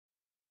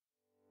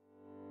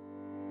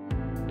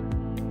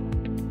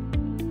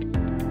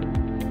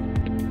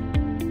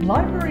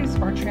Libraries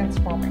are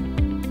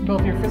transforming,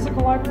 both your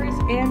physical libraries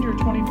and your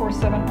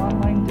 24/7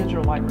 online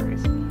digital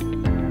libraries.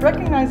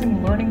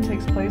 Recognizing learning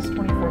takes place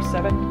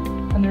 24/7,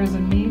 and there is a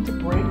need to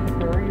break the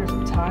barriers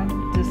of time,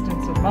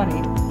 distance, and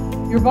money,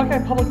 your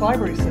Buckeye Public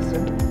Library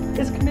System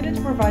is committed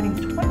to providing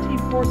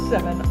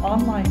 24/7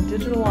 online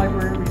digital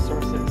library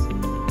resources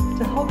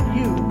to help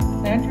you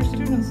and your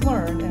students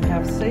learn and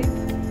have safe,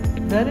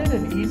 vetted,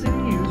 and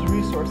easy-to-use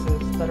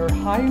resources that are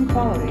high in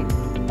quality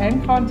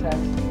and content,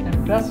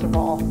 and best of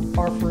all,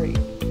 are free.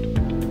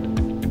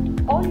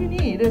 All you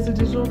need is a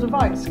digital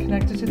device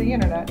connected to the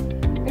internet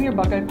and your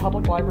Buckeye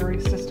Public Library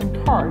System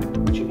card,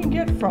 which you can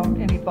get from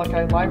any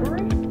Buckeye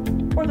library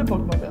or the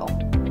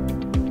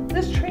Bookmobile.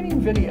 This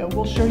training video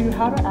will show you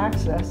how to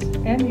access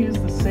and use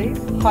the safe,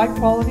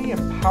 high-quality,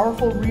 and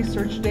powerful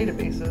research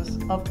databases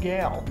of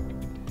GALE.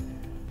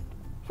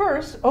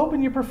 First,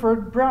 open your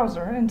preferred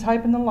browser and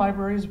type in the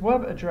library's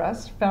web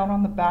address found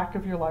on the back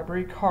of your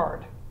library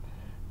card,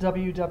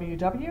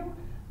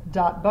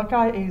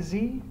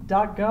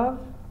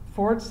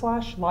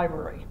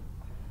 www.buckeyeaz.gov/library.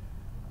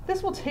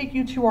 This will take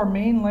you to our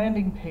main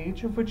landing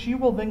page, of which you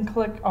will then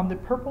click on the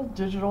purple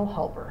digital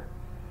helper.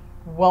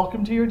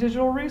 Welcome to your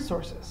digital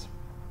resources.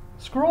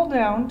 Scroll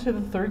down to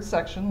the third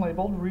section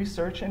labeled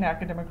Research and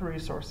Academic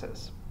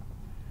Resources.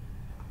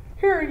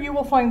 Here you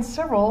will find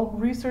several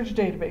research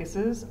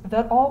databases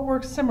that all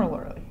work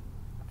similarly.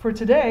 For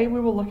today, we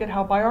will look at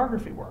how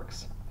biography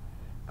works.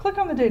 Click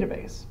on the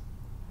database.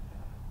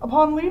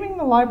 Upon leaving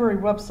the library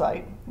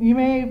website, you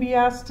may be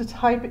asked to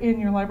type in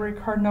your library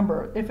card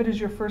number if it is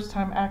your first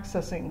time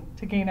accessing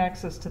to gain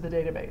access to the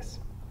database.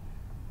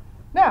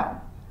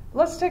 Now,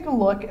 let's take a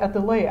look at the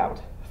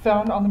layout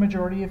found on the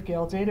majority of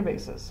GALE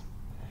databases.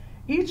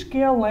 Each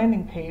GALE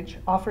landing page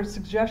offers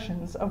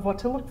suggestions of what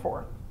to look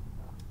for.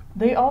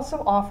 They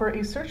also offer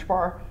a search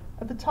bar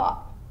at the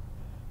top.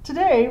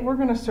 Today, we're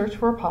going to search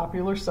for a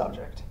popular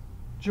subject,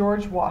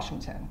 George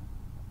Washington.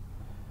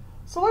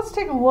 So let's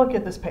take a look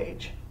at this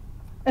page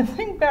and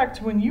think back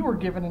to when you were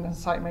given an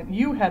assignment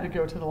you had to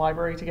go to the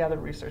library to gather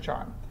research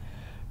on.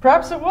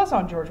 Perhaps it was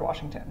on George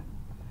Washington.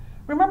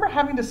 Remember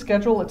having to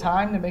schedule a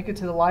time to make it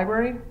to the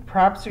library?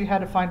 Perhaps you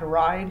had to find a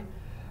ride.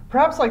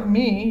 Perhaps like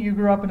me, you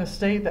grew up in a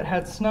state that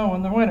had snow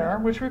in the winter,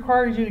 which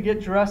required you to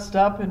get dressed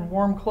up in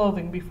warm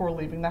clothing before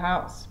leaving the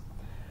house.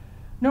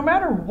 No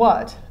matter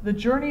what, the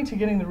journey to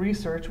getting the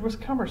research was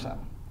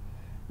cumbersome.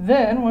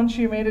 Then, once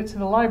you made it to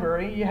the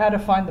library, you had to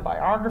find the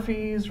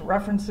biographies,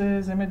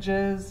 references,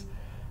 images,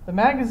 the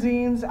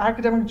magazines,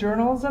 academic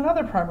journals, and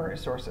other primary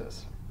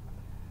sources.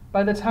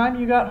 By the time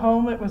you got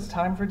home, it was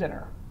time for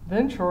dinner,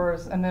 then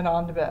chores, and then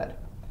on to bed.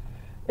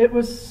 It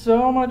was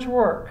so much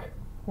work,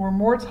 where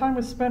more time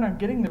was spent on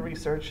getting the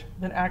research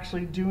than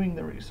actually doing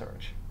the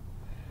research.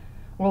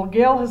 Well,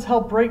 GALE has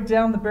helped break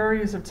down the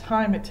barriers of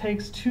time it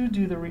takes to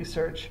do the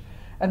research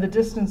and the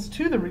distance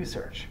to the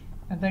research.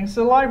 And thanks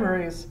to the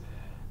libraries,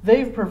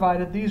 they've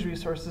provided these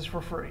resources for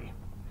free.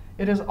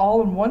 It is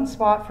all in one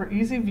spot for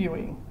easy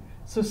viewing,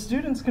 so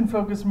students can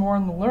focus more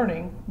on the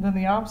learning than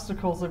the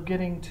obstacles of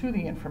getting to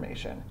the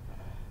information.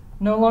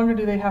 No longer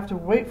do they have to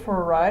wait for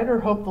a ride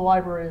or hope the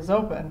library is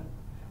open,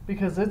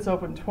 because it's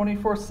open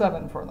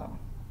 24/7 for them.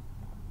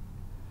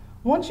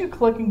 Once you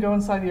click and go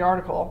inside the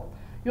article,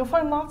 you'll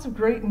find lots of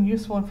great and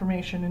useful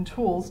information and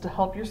tools to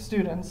help your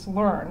students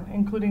learn,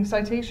 including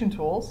citation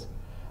tools,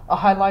 a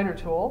highlighter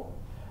tool,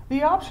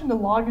 the option to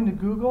log into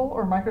Google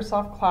or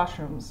Microsoft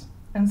Classrooms,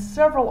 and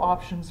several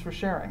options for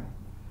sharing.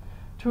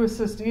 To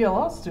assist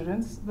ELL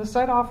students, the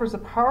site offers a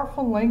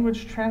powerful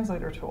language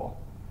translator tool.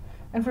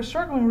 And for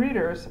struggling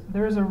readers,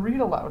 there is a read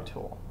aloud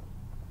tool.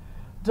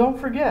 Don't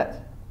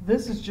forget,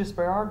 this is just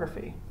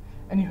biography,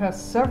 and you have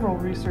several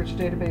research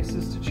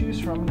databases to choose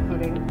from,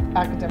 including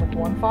Academic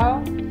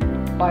OneFile,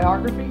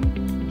 Biography,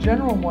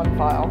 General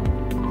OneFile,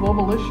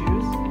 Global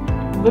Issues,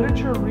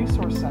 Literature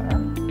Resource Center,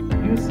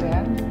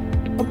 Newsstand,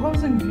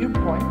 Opposing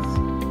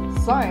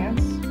Viewpoints,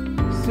 Science,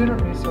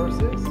 Student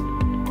Resources,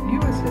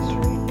 U.S.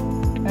 History,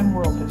 and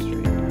World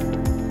History.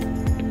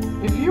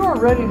 If you are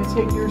ready to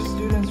take your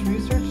students'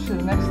 research to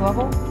the next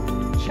level,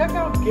 check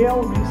out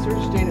GALE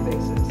Research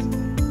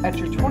Databases at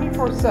your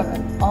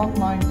 24/7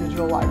 online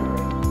digital library.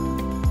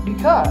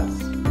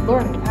 Because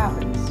learning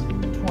happens